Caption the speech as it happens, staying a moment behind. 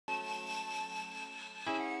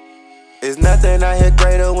It's nothing out here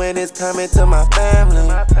greater when it's coming to my family.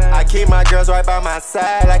 I keep my girls right by my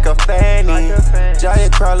side like a fanny.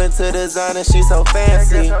 Jiya crawling to the zone and she so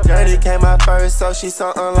fancy. Journie came out first, so she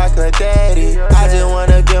something like her daddy. I just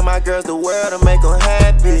wanna give my girls the world to make them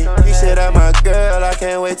happy. Keesha, that my girl, I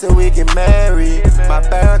can't wait till we get married. My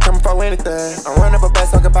family come for anything. I'm running for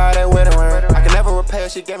best, talk about that wedding ring. I can never repair,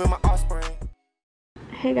 she gave me my offspring.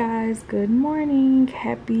 Hey guys, good morning.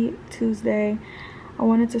 Happy Tuesday. I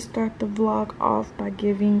wanted to start the vlog off by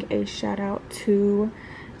giving a shout out to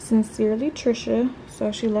Sincerely Trisha.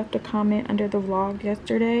 So she left a comment under the vlog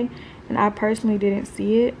yesterday and I personally didn't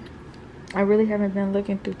see it. I really haven't been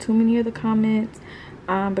looking through too many of the comments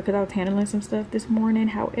because I was handling some stuff this morning.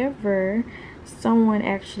 However, someone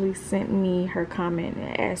actually sent me her comment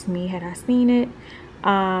and asked me had I seen it.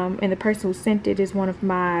 And the person who sent it is one of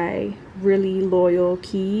my really loyal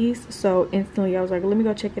keys. So instantly I was like, let me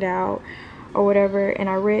go check it out or whatever, and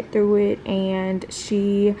I read through it, and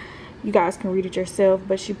you guys can read it yourself,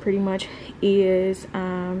 but she pretty much is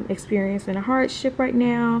experiencing a hardship right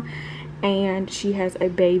now, and she has a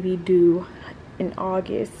baby due in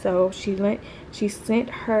August. So she sent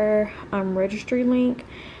her registry link.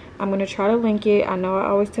 I'm gonna try to link it. I know I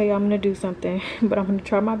always tell you I'm gonna do something, but I'm gonna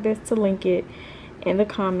try my best to link it in the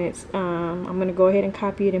comments. I'm gonna go ahead and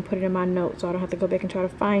copy it and put it in my notes so I don't have to go back and try to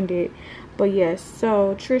find it. But yes,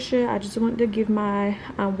 so Trisha, I just wanted to give my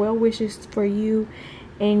well wishes for you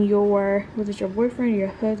and your, was it your boyfriend or your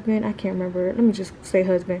husband? I can't remember. Let me just say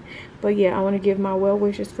husband. But yeah, I want to give my well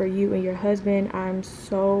wishes for you and your husband. I'm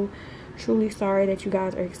so truly sorry that you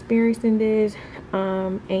guys are experiencing this,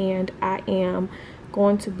 and I am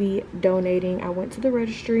going to be donating. I went to the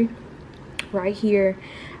registry right here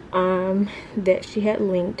that she had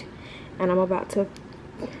linked, and I'm about to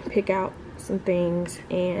pick out some things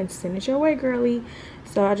and send it your way, girly.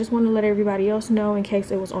 So I just want to let everybody else know in case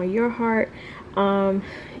it was on your heart and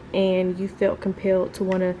you felt compelled to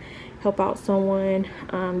want to help out someone.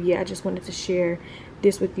 Yeah, I just wanted to share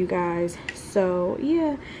this with you guys. So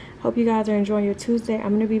yeah, hope you guys are enjoying your Tuesday.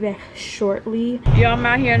 I'm gonna be back shortly. Y'all, I'm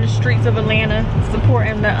out here in the streets of Atlanta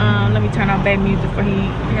supporting the let me turn on baby music for he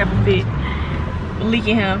have a fit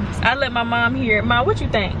leaking him. I let my mom hear it. Mom, what you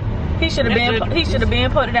think? He should have been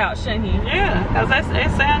put it out, shouldn't he? Yeah, because it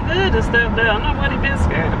sound good and stuff though. I don't know what he been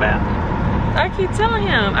scared about. I keep telling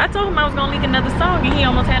him. I told him I was gonna leak another song and he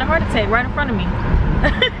almost had a heart attack right in front of me.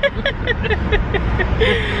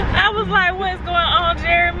 I was like, what's going on,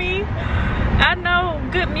 Jeremy? I know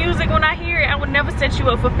good music. When I hear it, I would never set you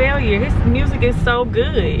up for failure. His music is so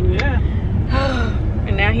good. Yeah.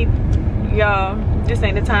 And now y'all, this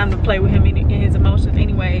ain't the time to play with him in his emotions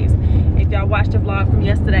anyways, if y'all watched the vlog from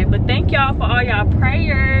yesterday. But thank y'all for all y'all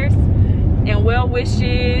prayers and well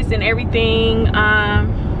wishes and everything.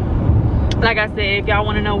 Like I said, if y'all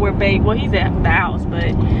want to know where babe, well, he's at the house,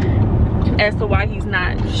 but as to why he's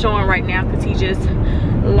not showing right now, because he just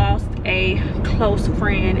lost a close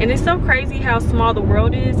friend. And it's so crazy how small the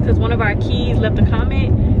world is, because one of our keys left a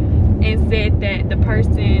comment and said that the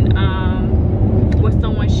person was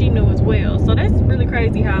someone she knew as well. So that's really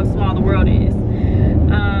crazy how small the world is.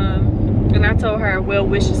 And I told her well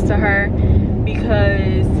wishes to her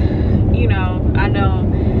because, you know, I know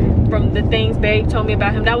from the things babe told me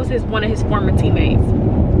about him, that was one of his former teammates.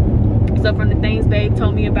 So from the things babe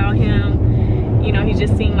told me about him, you know, he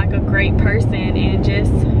just seemed like a great person, and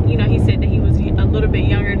just, you know, he said that he was a little bit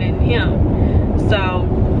younger than him. So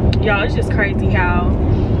y'all, it's just crazy how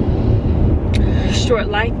short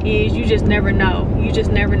life is. You just never know. You just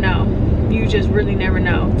never know. You just really never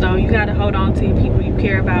know. So you got to hold on to your people you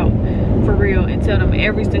care about for real and tell them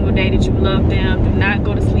every single day that you love them. Do not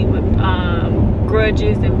go to sleep with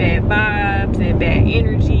grudges and bad vibes and bad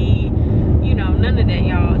energy. You know, none of that,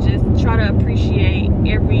 y'all. Just try to appreciate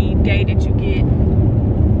every day that you get.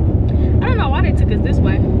 I don't know why they took us this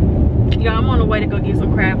way. Y'all, I'm on the way to go get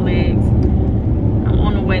some crab legs.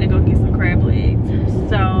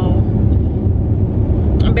 So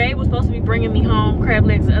babe was supposed to be bringing me home crab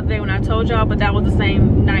legs the other day when I told y'all, but that was the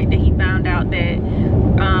same night that he found out that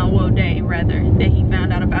well, day rather, that he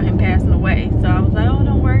found out about him passing away. So I was like, oh,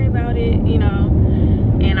 don't worry about it, you know,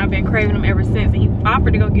 and I've been craving them ever since. And he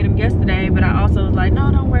offered to go get them yesterday, but I also was like, no,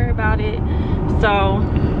 don't worry about it. So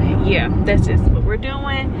yeah, that's just what we're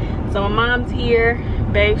doing. So my mom's here,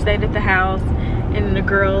 babe stayed at the house, and then the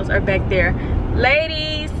girls are back there.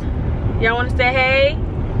 Ladies, y'all want to say hey?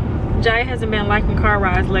 Jiya hasn't been liking car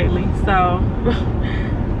rides lately, so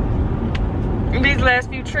these last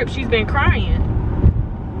few trips she's been crying.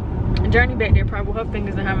 Journey back there probably with her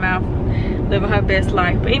fingers in her mouth, living her best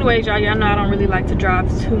life. But anyways, y'all know I don't really like to drive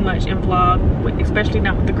too much and vlog, especially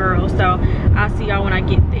not with the girls. So I'll see y'all when I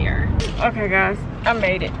get there. Okay guys, I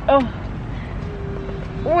made it. Oh,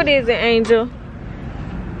 what is it, Angel?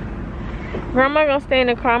 Grandma gonna stay in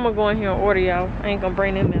the car. I'm gonna go in here and order, y'all. I ain't gonna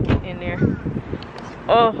bring them in there.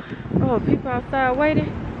 Oh, people outside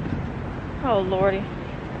waiting. Oh lordy.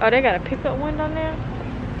 Oh, they got a pickup window now.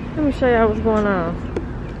 Let me show y'all what's going on.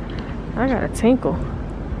 I got a tinkle.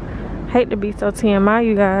 Hate to be so TMI,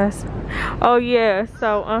 you guys. Oh yeah,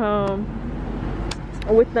 so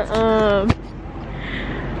with the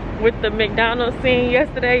McDonald's scene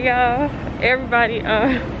yesterday, y'all, everybody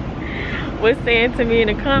was saying to me in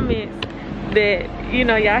the comments that, you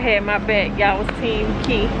know, y'all had my back. Y'all was Team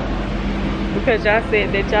Key, because y'all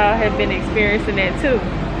said that y'all had been experiencing that too.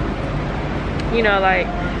 You know, like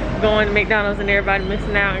going to McDonald's and everybody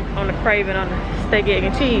missing out on the craving on the steak, egg,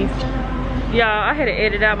 and cheese. Y'all, I had to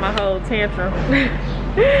edit out my whole tantrum.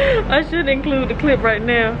 I should include the clip right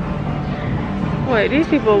now. Wait, these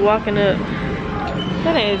people are walking up.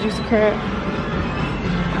 That ain't a juicy crab.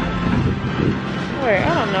 Wait,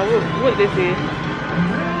 I don't know what this is.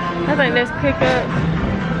 I think that's pickup.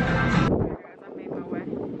 I made my way.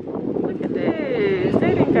 Look at this.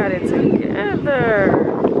 They didn't got it together.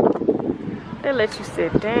 They let you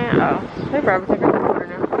sit down. Oh, they probably think I'm order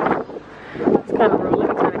now. It's kind of rude. Let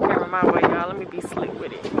me turn the camera my way, y'all. Let me be slick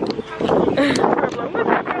with it.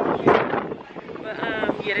 But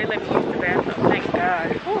yeah, they let me use the bathroom. Thank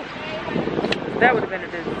God. Whew. That would have been a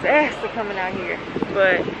disaster coming out here.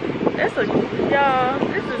 But that's y'all.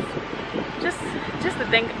 This is just to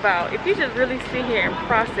think about. If you just really sit here and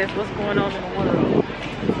process what's going on in the world,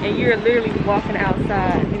 and you're literally walking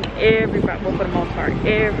outside, and everybody, well, for the most part,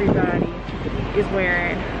 everybody is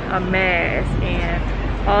wearing a mask, and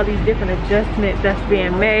all these different adjustments that's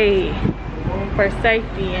being made for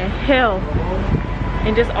safety and health,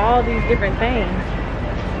 and just all these different things.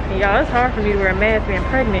 And y'all, it's hard for me to wear a mask being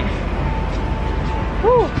pregnant.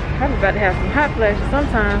 Whew, I'm about to have some hot flashes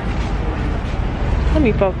sometimes. Let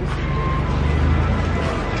me focus.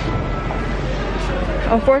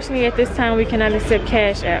 Unfortunately, at this time, we cannot accept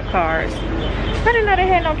Cash App cards. I didn't know they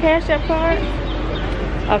had no Cash App cards.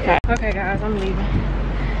 Okay guys, I'm leaving.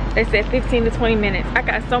 They said 15 to 20 minutes. I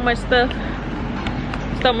got so much stuff.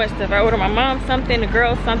 I ordered my mom something, the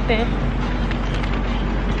girls something.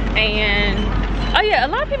 And oh yeah, a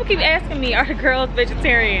lot of people keep asking me, are the girls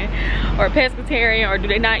vegetarian or pescatarian, or do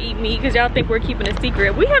they not eat meat? Because y'all think we're keeping a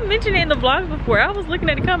secret. We have mentioned it in the vlogs before. I was looking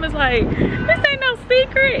at the comments like, this ain't no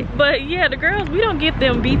secret. But yeah, the girls, we don't give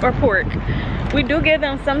them beef or pork. We do give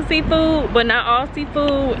them some seafood, but not all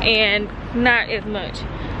seafood, and not as much.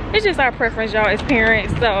 It's just our preference, y'all, as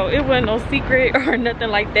parents. So it wasn't no secret or nothing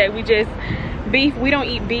like that. We just, beef, we don't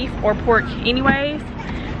eat beef or pork anyways.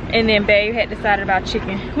 And then babe had decided about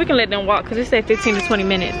chicken. We can let them walk because it said 15 to 20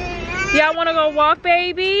 minutes. Y'all want to go walk,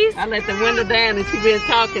 babies? I let the window down and she been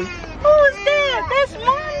talking. Who is that? That's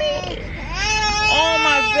mommy. Oh,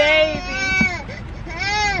 my baby.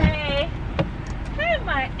 Hey. Hey,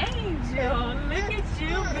 my angel. Look at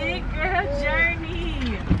you, big girl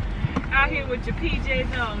Journey. Out here with your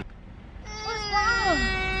PJs on. What's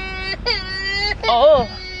wrong?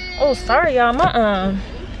 Oh, sorry, y'all. My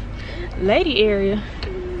lady area.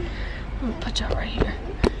 I'm gonna put y'all right here.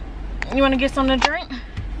 You want to get something to drink?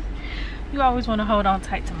 You always want to hold on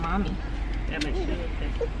tight to mommy. That makes sense.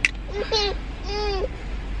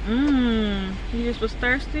 You just was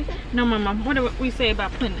thirsty? No, mama. What do we say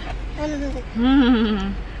about putting it? You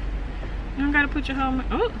don't gotta put your whole.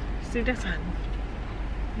 Oh, see, that's how.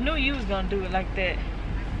 Knew you was gonna do it like that.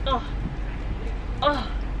 Oh.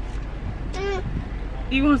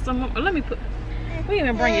 You want some more? Let me put. We didn't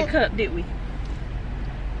even bring your cup, did we?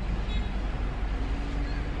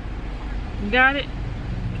 You got it?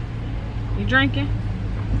 You drinking?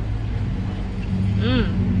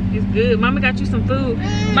 It's good. Mama got you some food.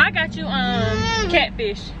 I got you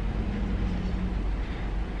catfish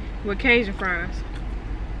with Cajun fries.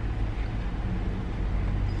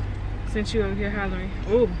 Since you over here hollering.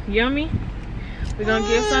 Ooh, yummy. We're gonna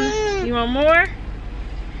give some. You want more?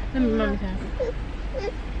 Let me mommy time.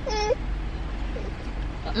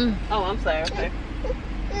 Oh, I'm sorry. Okay.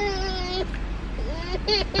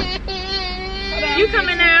 You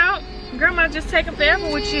coming out? Grandma just taking forever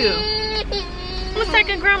with you. What's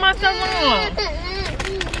taking grandma so long?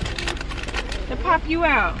 To pop you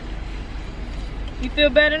out. You feel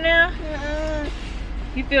better now?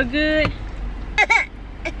 You feel good?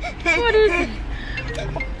 What is it?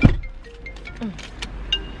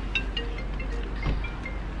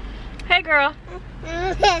 Hey girl.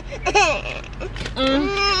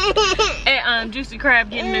 And Juicy Crab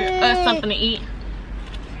getting us something to eat.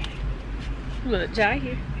 Look, Jaya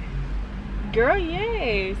here. Girl,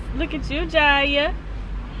 yes. Look at you, Jaya.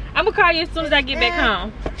 I'm gonna call you as soon as I get back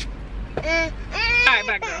home. Alright,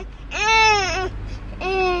 bye, girl.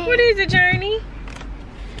 What is it, Journey?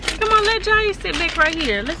 Come on, let Jaya sit back right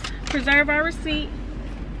here. Let's preserve our receipt.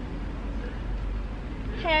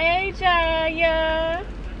 Hey, Jaya.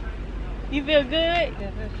 You feel good?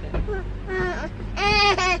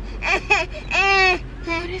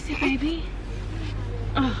 What is it, baby?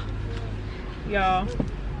 Oh, y'all.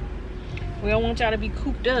 We don't want y'all to be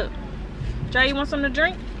cooped up. Jaya, you want something to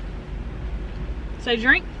drink? Say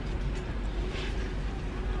drink.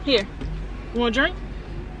 Here. You want a drink?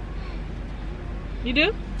 You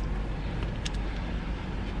do?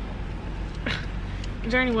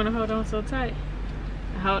 Journey wanna hold on so tight.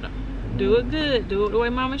 Hold on. Do it good. Do it the way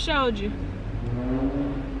Mama showed you.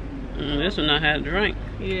 This one I had to drink.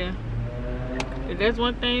 Yeah. If that's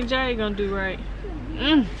one thing Jay gonna do right.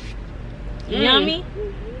 Yummy?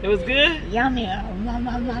 It was good? Yummy. You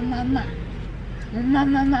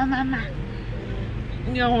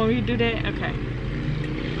don't want me to do that? Okay.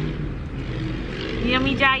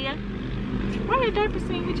 Yummy, Jaya? Why did diaper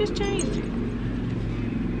scene? We just changed it.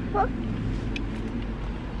 What?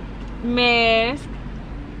 Mask.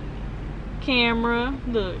 Camera.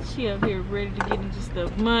 Look, she up here ready to get into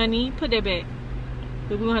stuff. Money. Put that back.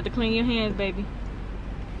 But we're gonna have to clean your hands, baby.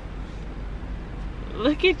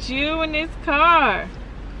 Look at you in this car.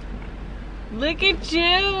 Look at you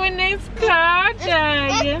in this car,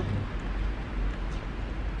 Jaya.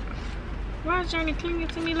 Why is Journey clinging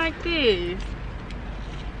to me like this?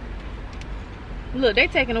 Look, they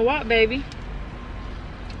taking a walk, baby.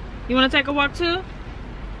 You wanna take a walk too?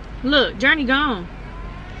 Look, Journey gone.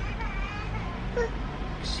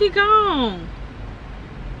 She gone.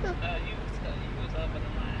 You was over the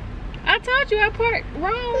line. I told you I parked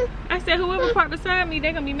wrong. I said whoever parked beside me,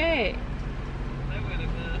 they gonna be mad. They really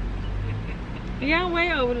good. Yeah, I'm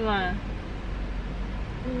way over the line.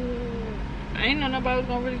 I ain't know nobody was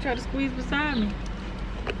gonna really try to squeeze beside me.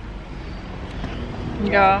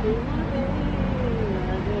 Y'all.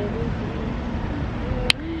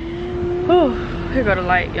 Here go the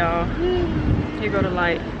light, y'all. Here go the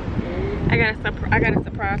light. I got a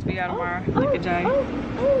surprise for y'all tomorrow. Look at Jay.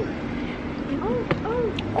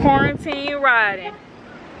 Quarantine riding.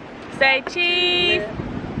 Say cheese.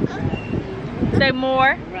 Say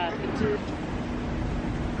more.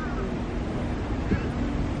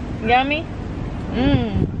 Yummy.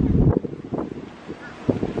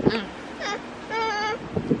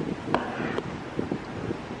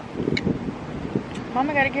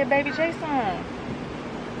 Mama gotta get baby Jay some.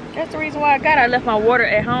 That's the reason why I left my water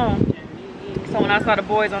at home. So when I saw the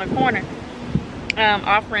boys on the corner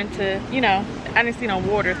offering to, you know, I didn't see no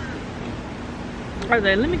water. I was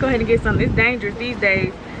like, let me go ahead and get something. It's dangerous these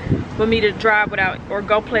days for me to drive without or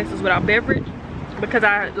go places without beverage, because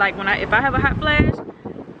I like if I have a hot flash,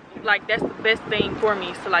 like that's the best thing for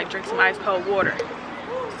me is to like drink some ice cold water.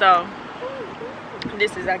 So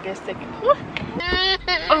this is, I guess, second.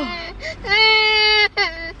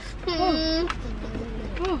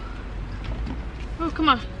 Oh, come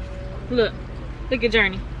on. Look at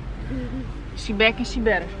Journey. She back and she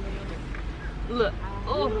better. Look.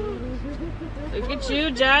 Oh, look at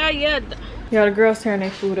you, Jaya. Y'all, the girls tearing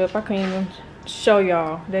their food up. I can't even show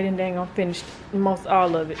y'all. They ain't gonna finish most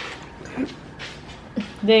all of it.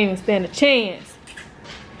 They didn't even stand a chance.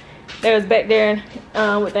 They was back there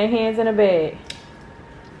with their hands in a bag.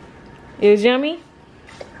 It was yummy.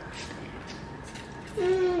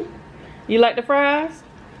 You like the fries?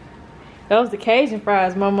 Those the Cajun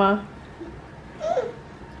fries, Mama.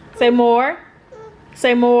 Say more.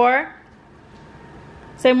 Say more.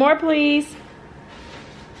 Say more, please.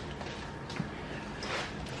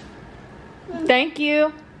 Thank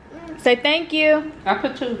you. Say thank you. I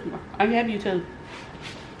put two. I have you two.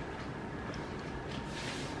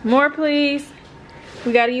 More, please.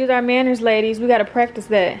 We gotta use our manners, ladies. We gotta practice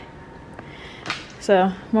that.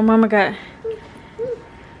 So my mama got,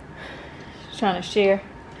 trying to share.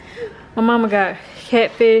 My mama got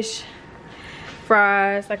catfish,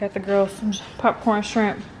 fries. I got the girls some popcorn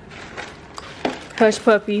shrimp, hush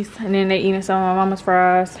puppies, and then they eating some of my mama's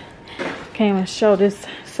fries. Came and show this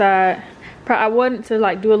side. I wanted to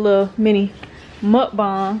like do a little mini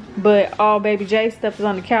mukbang, but all baby J stuff is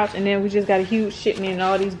on the couch, and then we just got a huge shipment and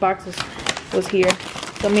all these boxes was here.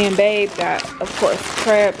 So me and babe got, of course,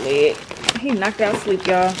 crab leg. He knocked out sleep,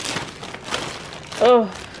 y'all.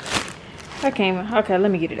 Oh, Okay, let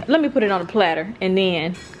me get it. Let me put it on a platter, and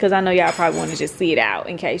then, because I know y'all probably want to just see it out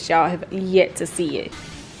in case y'all have yet to see it.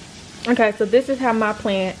 Okay, so this is how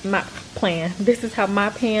this is how my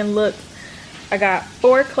pan looks. I got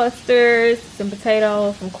 4 clusters, some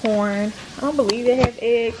potatoes, some corn. I don't believe it has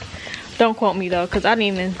eggs. Don't quote me though, because I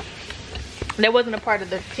didn't even, that wasn't a part of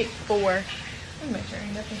the pick 4. Let me make sure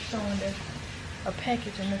ain't nothing showing there's a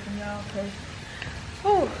package or nothing, y'all, because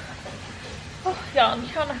y'all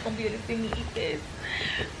not gonna be able to see me eat this.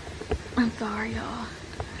 I'm sorry, y'all.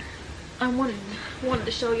 I wanted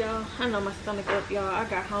to show y'all. I know my stomach up, y'all. I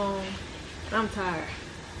got home and I'm tired.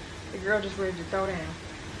 The girl just ready to throw down.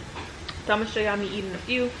 So I'm gonna show y'all me eating a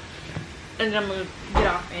few, and then I'm gonna get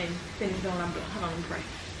off and finish doing what I'm doing. Hold on, let me pray.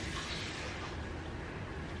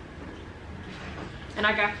 And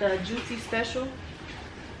I got the juicy special.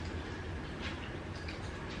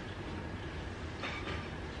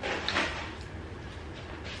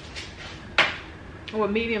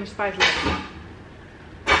 With medium spice level.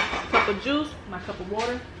 Cup of juice, my cup of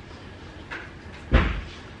water.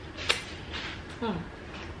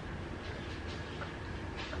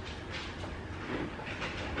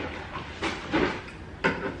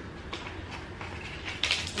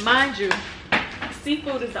 Mind you,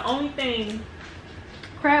 seafood is the only thing,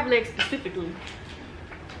 crab legs specifically,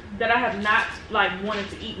 that I have not like wanted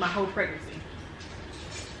to eat my whole pregnancy.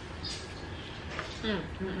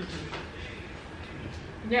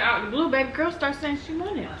 Yeah, out the blue, baby girl starts saying she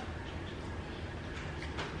wanted it.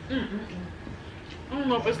 I don't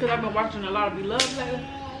know if it's because I've been watching a lot of Be Loved lately,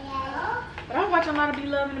 but I was watching a lot of Be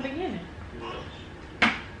Loved in the beginning.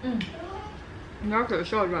 I could have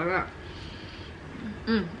showed you about that.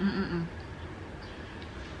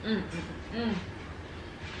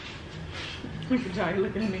 Look at Jiya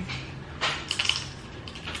looking at me.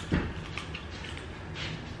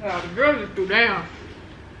 The girls just threw down.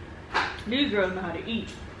 These girls know how to eat.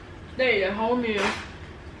 They ate a whole meal.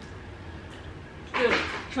 Still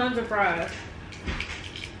tons of fries.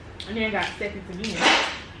 And then got seconds again.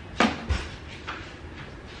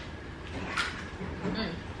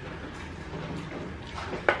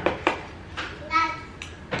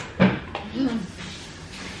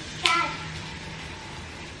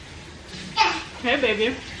 Hey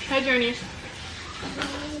baby. Hey Journey.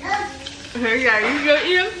 Hey, yeah, you still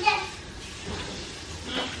eat them?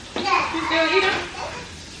 You still eat them?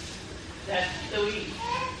 That's still eating.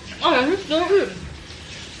 Oh yeah, you still eat them.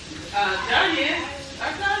 Johnny is. I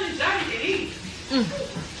told you Johnny can eat.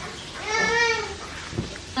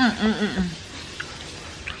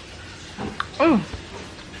 Oh.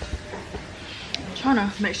 I'm trying to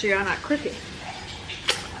make sure y'all not crooked.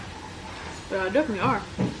 But I definitely are.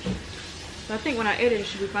 So I think when I edit it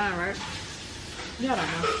should be fine, right? Yeah, I don't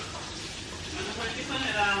know.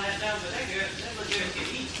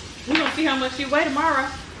 We're gonna see how much she weigh tomorrow.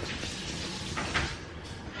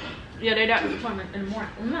 Yeah, they doctor's appointment in the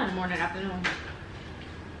morning. Well, not in the morning, afternoon.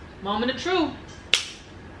 Moment of truth.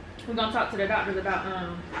 We're gonna talk to the doctors about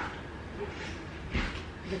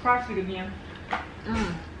the CrossFit again.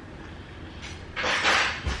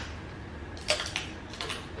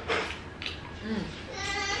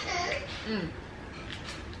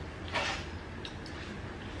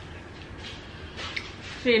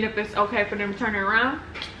 Seeing if it's okay for them to turn it around.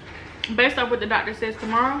 Based off what the doctor says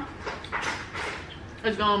tomorrow,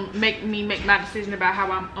 it's gonna make me make my decision about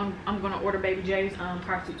how I'm gonna order Baby J's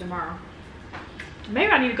car seat tomorrow.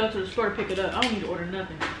 Maybe I need to go to the store to pick it up. I don't need to order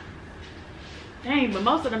nothing. Dang, but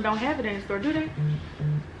most of them don't have it in the store, do they? Is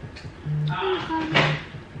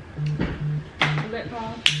that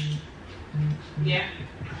Paul? Yeah.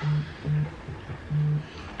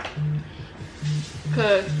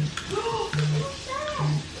 Cause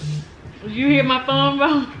you hear my phone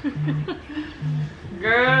phone?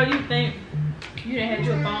 Girl, you think you done had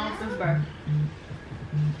your phone since birth.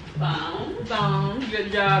 Phone.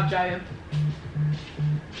 Good job, Jiya.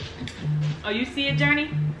 Oh, you see it, Journey?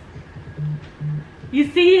 You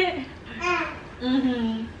see it?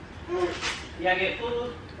 Y'all get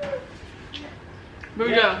food? Here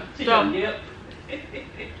we go. So,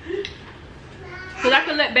 cause I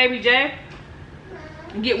could let Baby J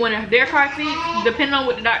get one of their car seats, depending on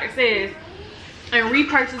what the doctor says, and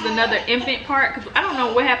repurchase another infant part. Cause I don't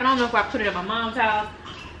know what happened. I don't know if I put it at my mom's house.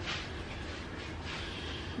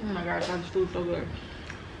 Oh my gosh, this food's so good.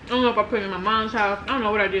 I don't know if I put it in my mom's house. I don't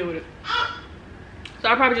know what I did with it. So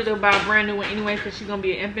I'll probably just go buy a brand new one anyway, because she's gonna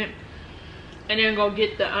be an infant, and then go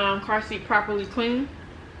get the car seat properly cleaned,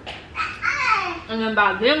 and then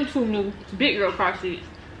buy them 2 new big girl car seats.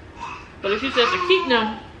 But if she says to keep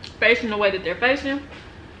them facing the way that they're facing,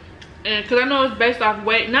 and because I know it's based off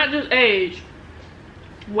weight, not just age,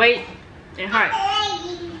 weight in height.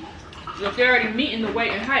 So they're already meeting the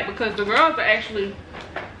weight and height because the girls are actually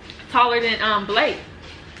taller than Blake.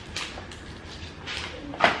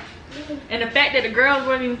 And the fact that the girls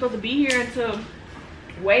weren't even supposed to be here until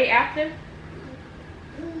way after,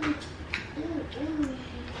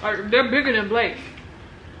 they're bigger than Blake.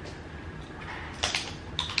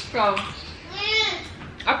 So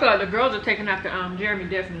I feel like the girls are taking after Jeremy,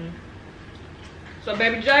 definitely. So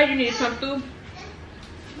baby Jay, you need to come through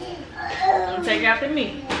and take after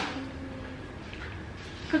me.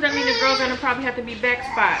 Cause that means the girls are gonna probably have to be back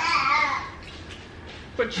spot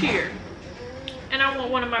for cheer. And I want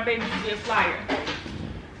one of my babies to be a flyer.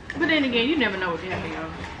 But then again, you never know what can happen, y'all.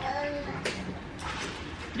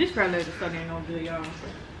 This crab legs stuff ain't no good, y'all.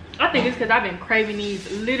 I think it's because I've been craving these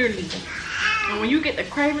literally. And when you get the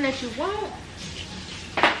craving that you want,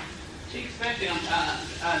 She especially on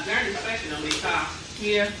Journey especially on these top.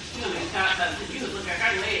 yeah. She gonna be top. You can look at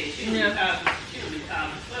her legs. She gonna be top. She gonna be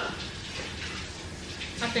top as well.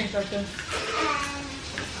 I think so too.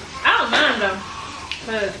 I don't mind though,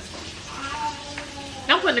 cause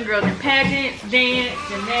I'm putting the girls in pageants, dance,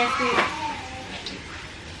 gymnastics,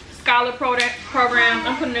 scholar programs.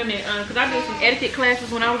 I'm putting them in, cause I did some etiquette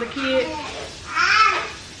classes when I was a kid.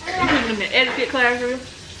 I'm putting them in etiquette classes.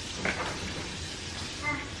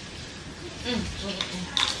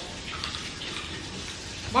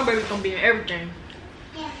 My baby's gonna be in everything.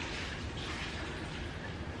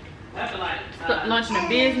 I feel like Launching a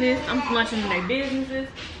business. I'm launching in their businesses.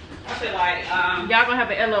 I feel like Y'all gonna have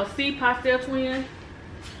an LLC, Postell Twins.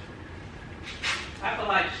 I feel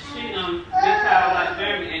like she gonna be tall like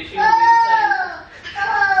Journey and she gonna be the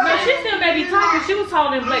same. No, she still may be tall, but she was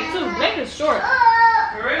taller than Blake too. Blake is short.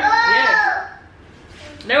 For real? Yeah.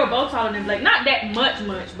 They were both taller than Blake. Not that much,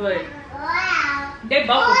 but they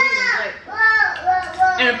both were bigger than Blake.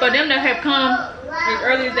 And for them to have come as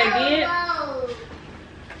early as they did,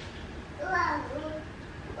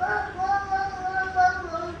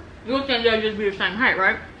 you would think they'll just be the same height,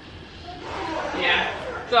 right? Yeah.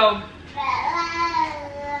 So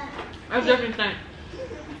that's definitely think.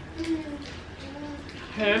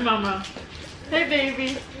 Hey mama. Hey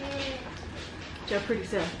baby. Your pretty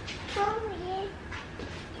self.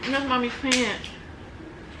 That's mommy's pants.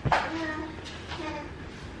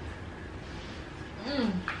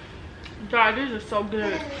 God, this is so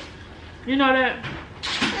good. You know that?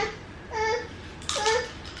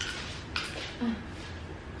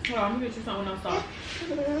 Hold on, I'm gonna get you something else off.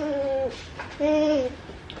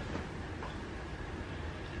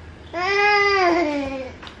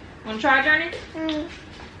 Wanna try, Journey?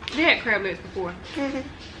 They had crab legs before.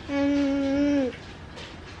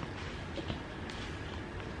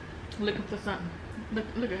 Looking for something.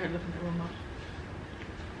 Look at her looking for a remote.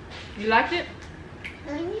 You liked it?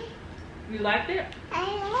 You liked it?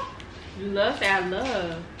 You love? Say I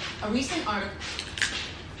love. A recent article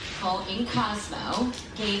in Cosmo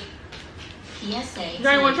gave PSA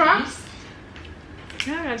You want to try? ladies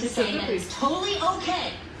Yeah, I to just say that it's totally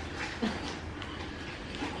okay.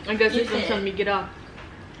 I guess You this is telling me get off.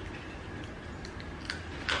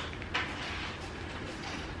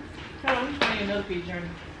 Hold on, I'm just playing another piece, Journey.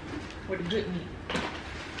 With the good meat.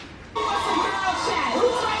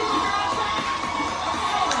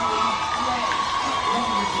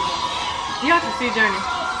 You have to see Journey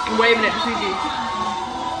waving at the TV.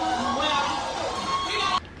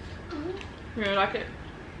 You really like it?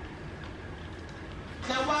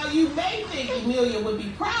 Now, while you may think Amelia would be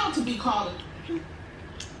proud to be called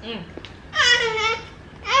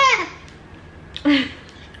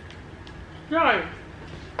Johnny.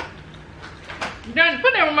 Johnny,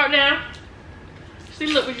 put that remote down. See,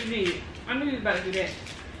 look what you did. I knew you was about to do that.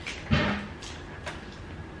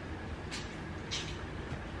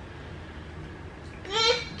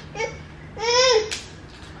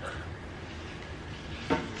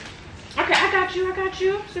 Okay, I got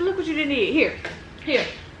you. See, look what you did. Here. Here,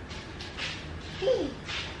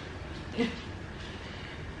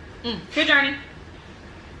 Journey.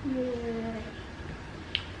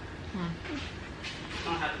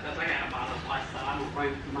 Because I got a bottle of light, so I'm gonna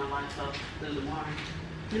bring my lights up through the morning.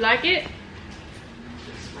 You like it?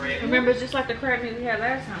 Just spread. Remember, it's just like the crab meat we had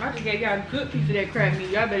last time. I just gave y'all a good piece of that crab meat.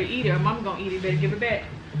 Y'all better eat it, or Mama gonna eat it. Better give it back.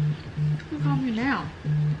 Look on me now.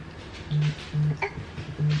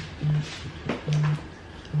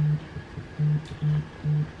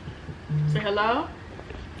 Say hello.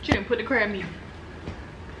 She didn't put the crab meat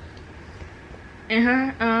in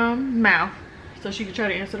her mouth so she could try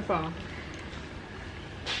to answer the phone.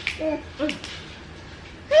 You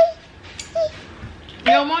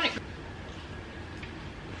don't want it?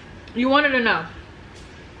 You want it or no?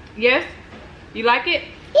 Yes? You like it?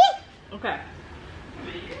 Okay.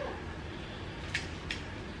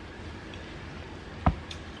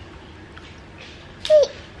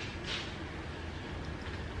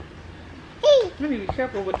 You need to be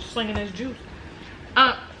careful with slinging this juice.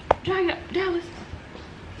 Jiya, Dallis,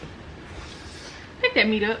 pick that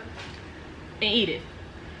meat up and eat it.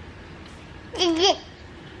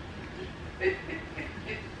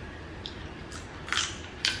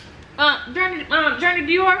 Journey,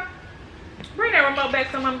 Dior, bring that remote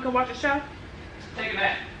back so Mama can watch the show. Take it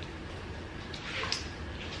back.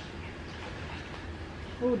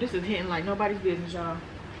 Oh, this is hitting like nobody's business, y'all.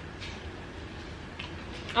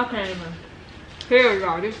 I can't even. Here we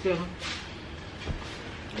are, this feeling.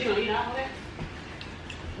 You gonna eat all of that?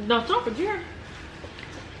 No, some for Jiya.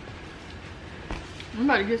 I'm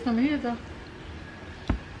about to get some of his though.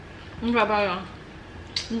 I'm about to buy y'all.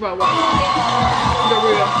 I'm about to watch. The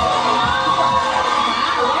real.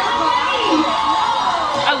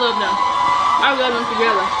 I love them. I love them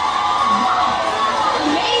together.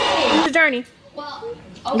 Amazing. It's a Journey.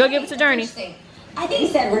 Well, Go give it to Journey. I think he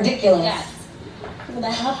said ridiculous. Yes.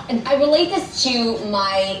 And I relate this to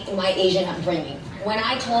my Asian upbringing. When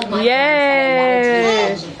I told my parents that I wanted to be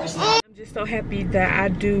an Asian person. I'm just so happy that I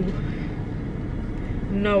do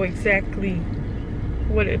know exactly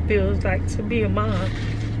what it feels like to be a mom.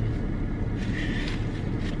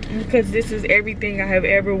 Because this is everything I have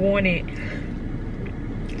ever wanted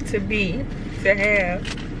to be, to have.